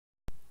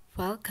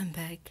Welcome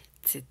back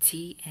to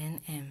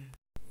TNM.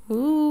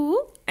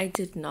 Ooh, I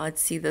did not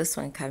see this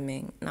one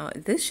coming. Now,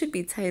 this should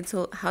be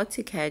titled How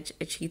to Catch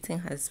a Cheating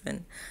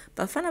Husband.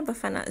 Bafana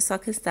Bafana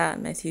soccer star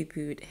Matthew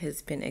Boot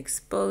has been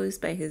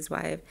exposed by his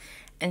wife,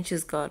 and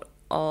she's got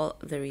all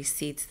the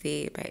receipts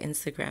there by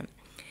Instagram.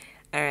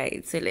 All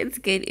right, so let's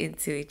get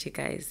into it, you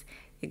guys.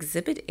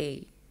 Exhibit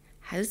A: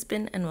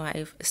 husband and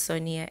wife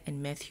Sonia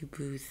and Matthew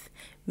Booth,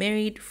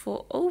 married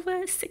for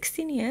over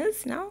 16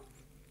 years now.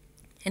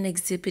 And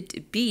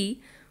Exhibit B: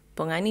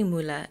 Bongani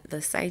Mula,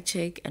 the side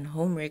chick and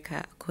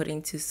homewrecker,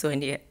 according to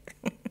Sonia.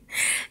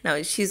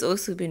 Now, she's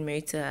also been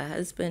married to her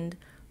husband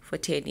for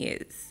 10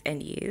 years.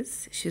 And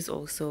yes, she's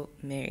also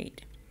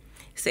married.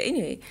 So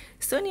anyway,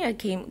 Sonia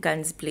came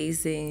guns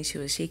blazing. She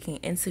was shaking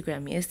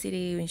Instagram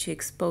yesterday when she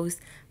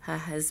exposed her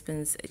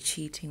husband's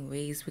cheating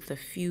ways with a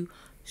few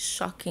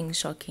shocking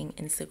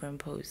Instagram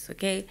posts,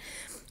 okay?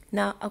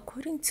 Now,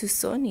 according to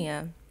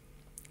Sonia,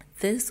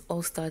 this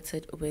all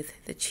started with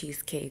the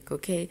cheesecake,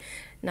 okay?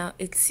 Now,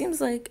 it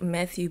seems like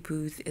Matthew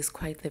Booth is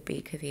quite the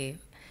baker there.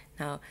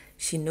 Now,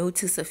 she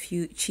noticed a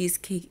few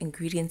cheesecake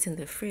ingredients in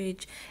the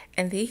fridge,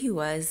 and there he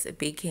was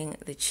baking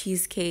the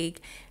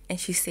cheesecake. And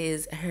she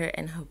says her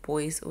and her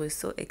boys were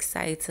so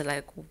excited,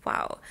 like,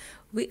 wow,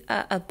 we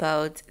are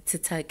about to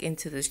tuck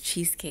into this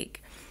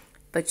cheesecake.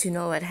 But you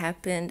know what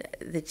happened?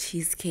 The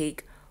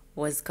cheesecake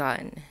was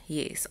gone.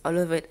 Yes, all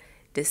of it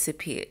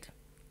disappeared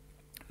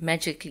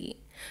magically.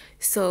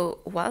 So,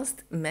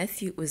 whilst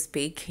Matthew was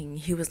baking,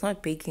 he was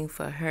not baking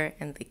for her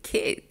and the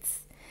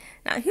kids.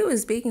 Now, he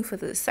was baking for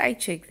the side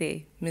chick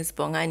there, Miss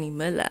Bongani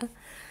Miller.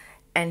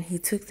 And he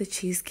took the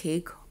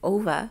cheesecake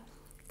over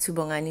to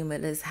Bongani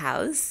Miller's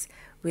house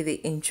where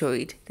they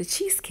enjoyed the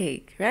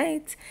cheesecake,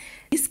 right?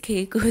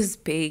 Cheesecake was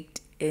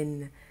baked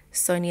in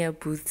Sonia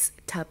Booth's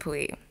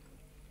Tupperware.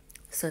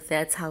 So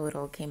that's how it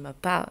all came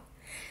about.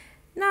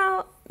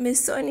 Now,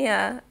 Miss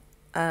Sonia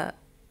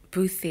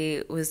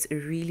Boothie was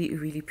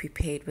really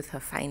prepared with her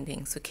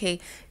findings, okay?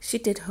 She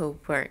did her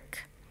work.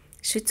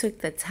 She took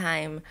the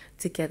time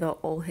to gather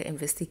all her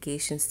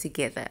investigations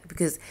together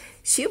because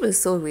she was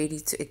so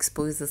ready to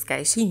expose this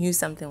guy. She knew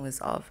something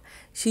was off.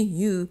 She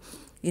knew,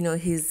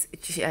 his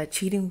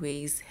cheating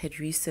ways had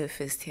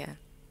resurfaced here.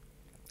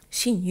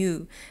 She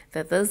knew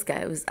that this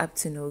guy was up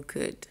to no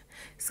good.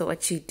 So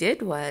what she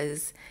did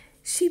was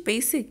she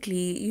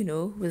basically,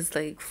 was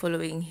like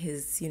following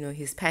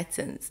his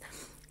patterns.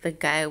 The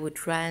guy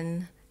would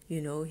run, he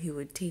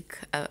would take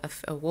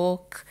a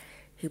walk,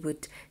 he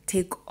would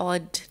take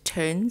odd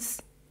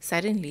turns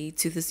suddenly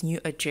to this new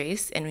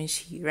address. And when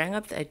she rang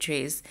up the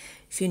address,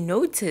 she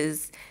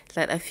noticed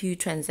that a few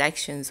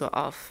transactions were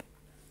off.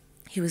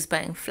 He was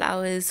buying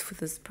flowers for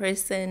this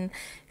person,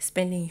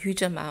 spending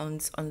huge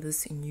amounts on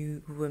this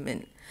new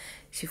woman.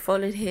 She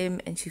followed him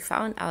and she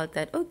found out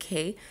that,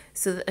 okay,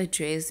 so the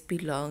address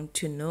belonged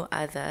to no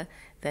other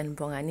than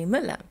Bongani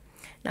Miller.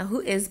 Now,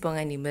 who is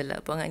Bongani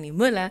Miller? Bongani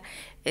Miller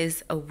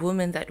is a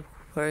woman that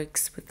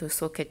works with the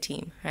soccer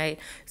team, right?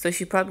 So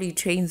she probably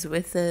trains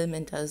with them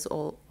and does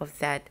all of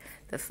that,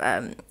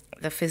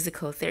 the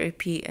physical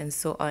therapy and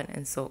so on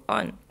and so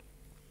on.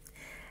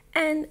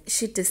 And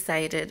she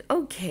decided,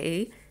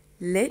 okay,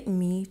 let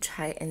me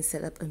try and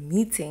set up a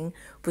meeting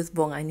with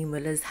Bongani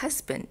Miller's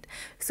husband.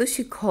 So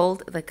she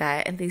called the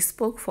guy and they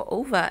spoke for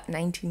over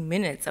 19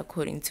 minutes,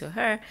 according to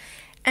her.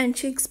 And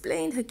she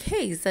explained her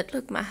case that,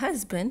 look, my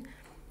husband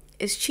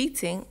is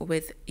cheating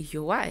with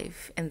your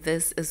wife, and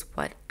this is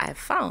what I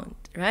found,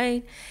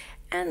 right?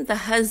 And the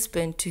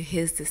husband, to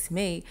his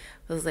dismay,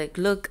 was like,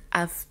 look,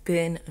 I've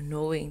been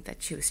knowing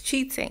that she was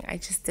cheating. I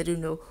just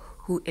didn't know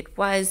who it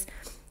was.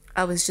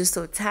 I was just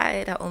so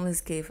tired. I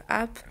almost gave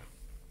up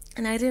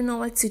and I didn't know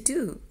what to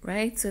do,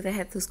 right? So they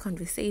had this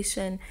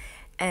conversation,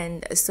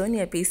 and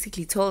Sonia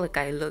basically told the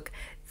guy, look,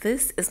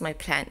 this is my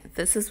plan.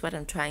 This is what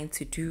I'm trying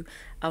to do.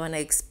 I want to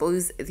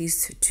expose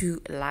these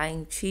two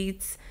lying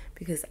cheats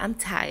because I'm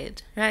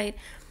tired, right?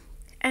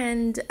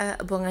 And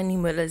Bongani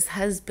Muller's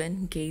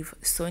husband gave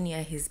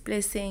Sonia his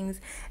blessings,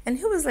 and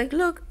he was like,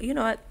 look, you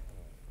know what?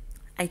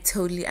 I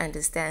totally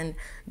understand.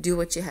 Do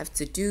what you have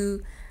to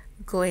do.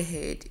 Go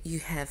ahead. You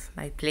have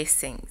my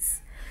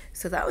blessings.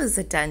 So that was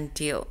a done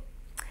deal.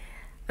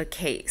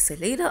 Okay, so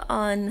later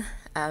on,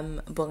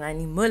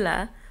 Bongani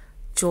Muller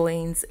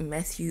joins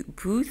Matthew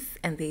Booth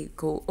and they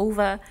go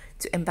over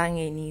to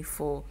Mbangeni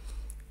for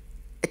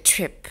a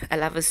trip, a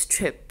lover's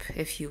trip,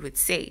 if you would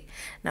say.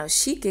 Now,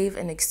 she gave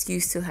an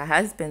excuse to her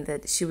husband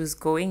that she was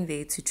going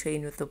there to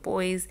train with the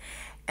boys,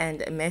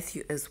 and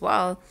Matthew as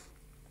well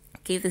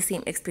gave the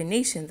same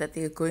explanation that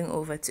they're going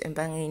over to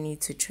Mbangeni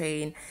to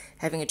train,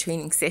 having a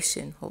training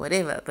session or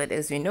whatever. But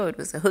as we know, it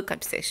was a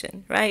hookup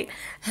session, right?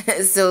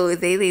 So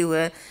there they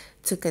were,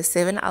 took a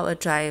 7-hour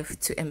drive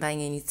to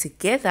Mbangeni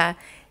together,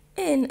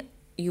 and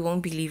you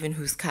won't believe in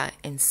whose car,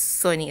 in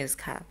Sonia's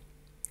car.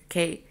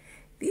 Okay,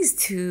 these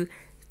two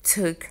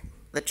took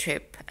the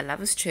trip, a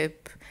lover's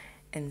trip,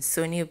 in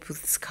Sonia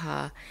Booth's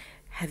car,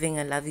 having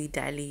a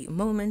lovey-dovey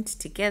moment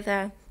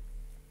together.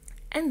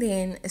 And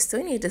then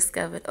Sonia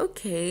discovered,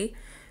 okay,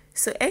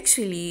 so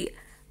actually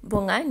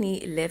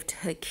Bongani left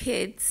her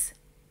kids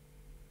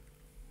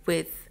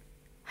with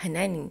her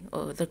nanny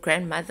or the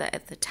grandmother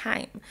at the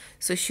time,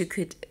 so she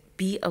could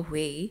be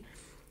away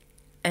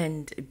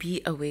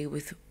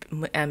with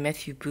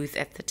Matthew Booth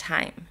at the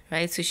time,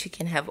 right? So she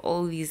can have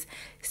all these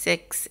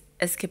sex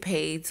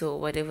escapades or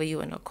whatever you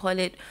want to call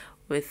it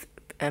with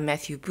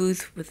Matthew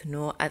Booth with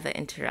no other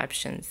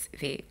interruptions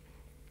there.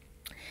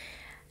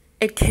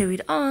 It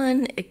carried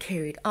on,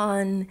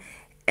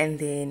 and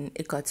then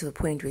it got to a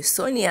point where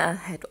Sonia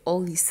had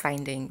all these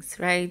findings,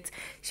 right?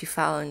 She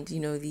found,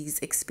 these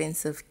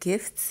expensive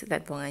gifts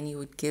that Bongani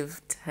would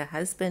give to her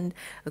husband,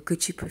 a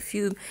Gucci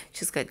perfume.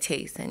 She's got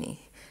taste,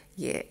 honey.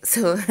 Yeah,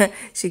 so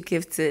she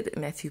gifted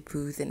Matthew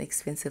Booth an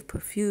expensive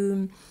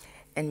perfume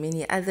and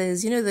many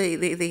others.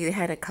 They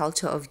had a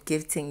culture of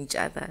gifting each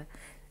other,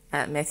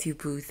 Matthew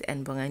Booth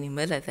and Bongani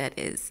Miller, that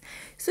is.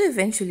 So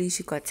eventually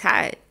she got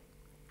tired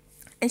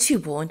and she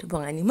warned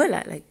Bongani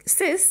Miller, like,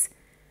 sis,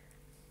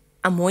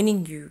 I'm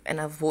warning you, and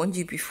I've warned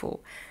you before.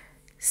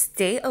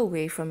 Stay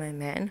away from my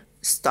man.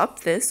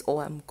 Stop this,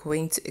 or I'm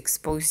going to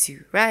expose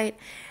you, right?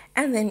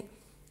 And then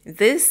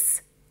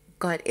this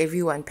got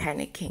everyone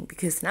panicking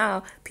because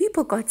now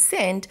people got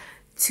sent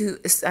to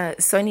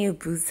Sonia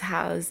Booth's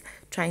house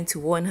trying to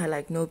warn her,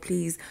 like, no,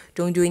 please,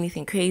 don't do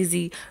anything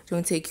crazy.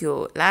 Don't take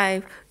your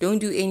life. Don't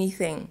do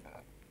anything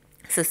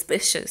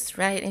suspicious,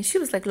 right? And she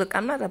was like, look,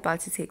 I'm not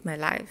about to take my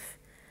life.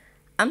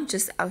 I'm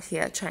just out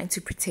here trying to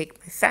protect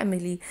my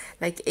family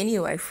like any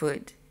wife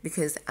would,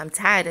 because I'm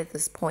tired at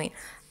this point.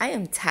 I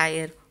am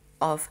tired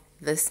of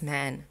this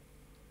man.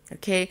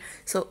 Okay,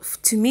 so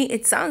to me,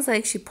 it sounds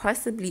like she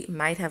possibly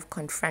might have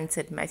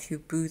confronted Matthew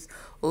Booth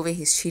over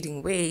his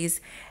cheating ways,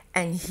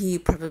 and he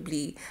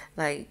probably,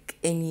 like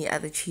any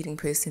other cheating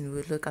person,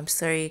 would look, I'm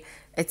sorry,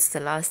 it's the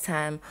last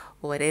time,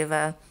 or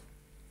whatever.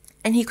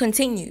 And he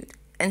continued.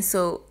 And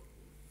so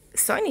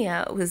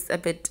Sonia was a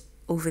bit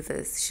over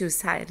this. She was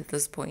tired at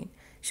this point.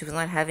 She was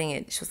not having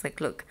it. She was like,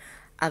 look,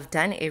 I've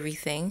done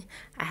everything.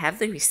 I have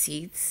the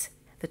receipts,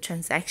 the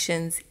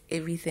transactions,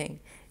 everything.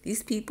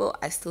 These people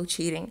are still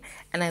cheating.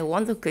 And I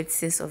want the good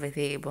sis over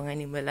there,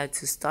 Bongani Miller,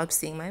 to stop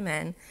seeing my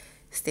man,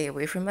 stay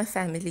away from my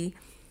family.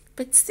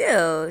 But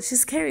still,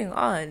 she's carrying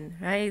on,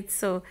 right?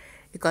 So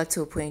it got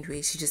to a point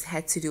where she just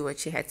had to do what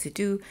she had to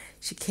do.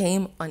 She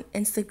came on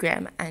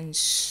Instagram and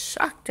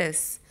shocked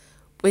us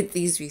with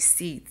these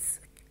receipts,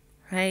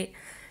 right?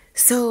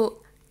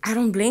 So I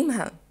don't blame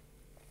her.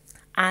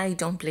 I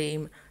don't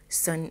blame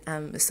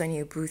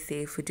Sonia Booth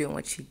for doing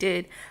what she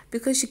did,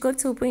 because she got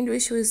to a point where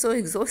she was so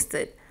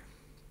exhausted.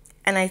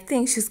 And I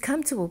think she's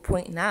come to a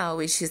point now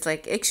where she's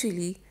like,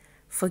 actually,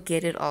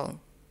 forget it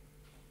all.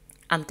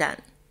 I'm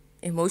done.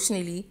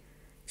 Emotionally,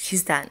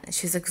 she's done.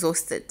 She's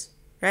exhausted,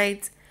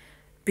 right?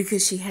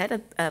 Because she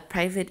had a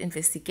private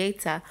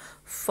investigator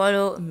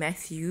follow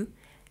Matthew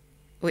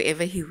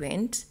wherever he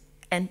went.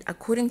 And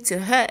according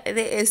to her, there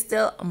is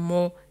still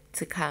more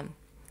to come.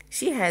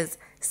 She has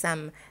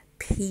some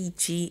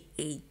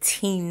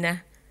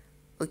PG-18,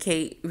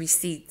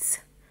 receipts,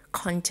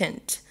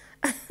 content,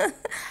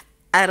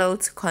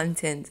 adult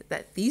content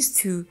that these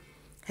two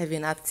have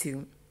been up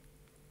to.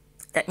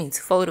 That means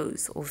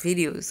photos or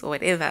videos or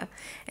whatever.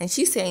 And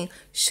she's saying,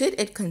 should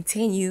it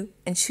continue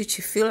and should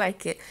she feel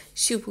like it,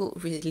 she will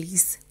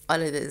release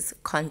all of this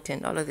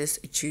content, all of this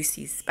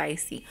juicy,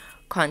 spicy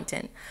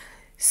content.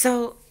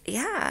 So,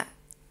 yeah,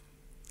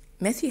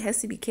 Matthew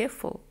has to be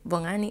careful.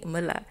 Bongani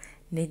Miller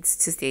needs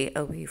to stay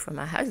away from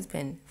her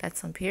husband.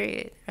 That's on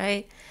period,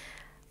 right?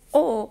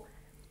 Or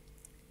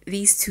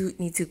these two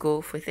need to go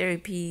for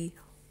therapy,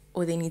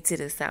 or they need to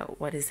decide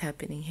what is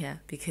happening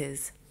here,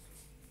 because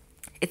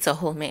it's a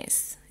whole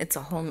mess. It's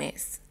a whole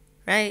mess,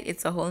 right?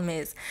 It's a whole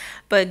mess.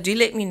 But do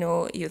let me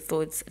know your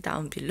thoughts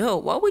down below.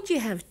 What would you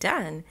have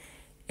done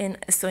in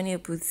Sonia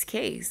Booth's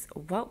case?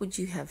 What would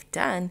you have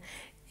done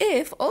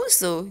if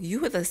also you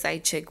were the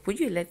side chick?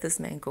 Would you let this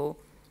man go?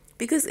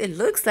 Because it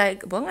looks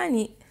like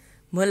Bongani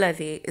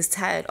Mulave is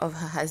tired of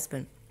her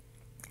husband.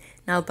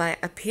 Now, by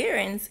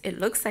appearance, it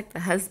looks like the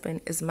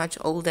husband is much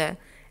older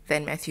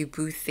than Matthew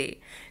Booth.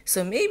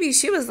 So maybe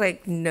she was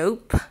like,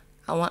 nope,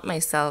 I want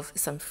myself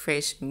some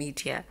fresh meat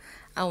here.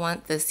 I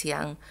want this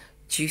young,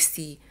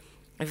 juicy,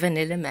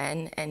 vanilla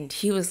man. And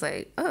he was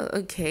like, oh,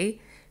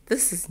 okay,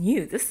 this is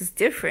new. This is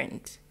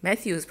different.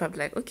 Matthew was probably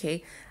like,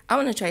 okay, I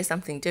want to try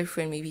something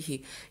different. Maybe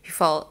he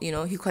felt,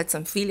 he caught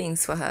some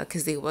feelings for her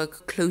because they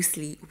work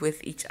closely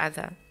with each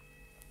other.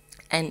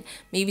 And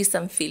maybe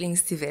some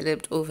feelings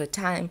developed over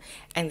time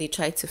and they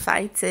tried to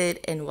fight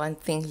it, and one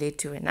thing led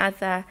to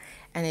another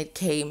and it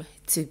came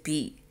to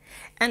be.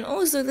 And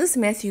also this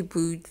Matthew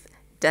Booth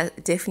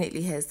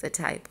definitely has the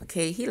type,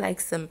 okay? He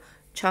likes some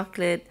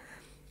chocolate,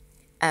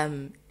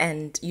 and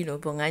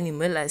Bongani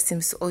Miller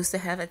seems to also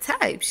have a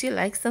type. She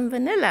likes some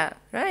vanilla,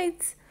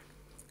 right?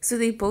 So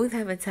they both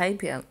have a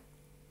type here.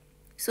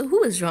 So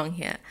who is wrong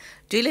here?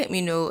 Do let me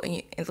know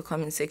in the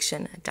comment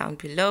section down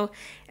below.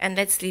 And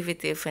let's leave it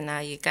there for now,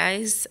 you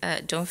guys.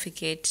 Don't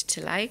forget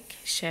to like,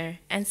 share,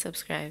 and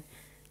subscribe.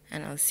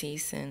 And I'll see you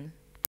soon.